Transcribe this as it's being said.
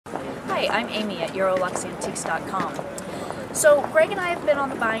Hi, I'm Aimee at EuroLuxAntiques.com. So Greg and I have been on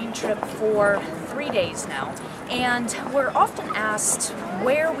the buying trip for 3 days now, and we're often asked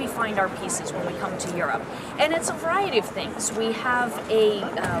where we find our pieces when we come to Europe. And it's a variety of things. We have a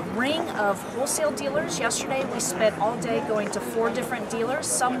ring of wholesale dealers. Yesterday we spent all day going to 4 different dealers.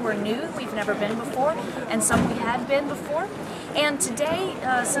 Some were new, we've never been before, and some we had been before. And today,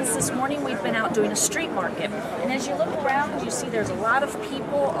 since this morning, we've been out doing a street market. And as you look around, you see there's a lot of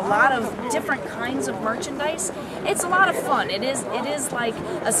people, a lot of different kinds of merchandise. It's a lot of fun. It is like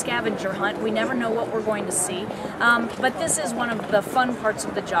a scavenger hunt. We never know what we're going to see. But this is one of the fun parts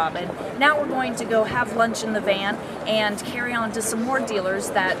of the job. And now we're going to go have lunch in the van and carry on to some more dealers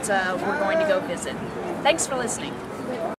that we're going to go visit. Thanks for listening.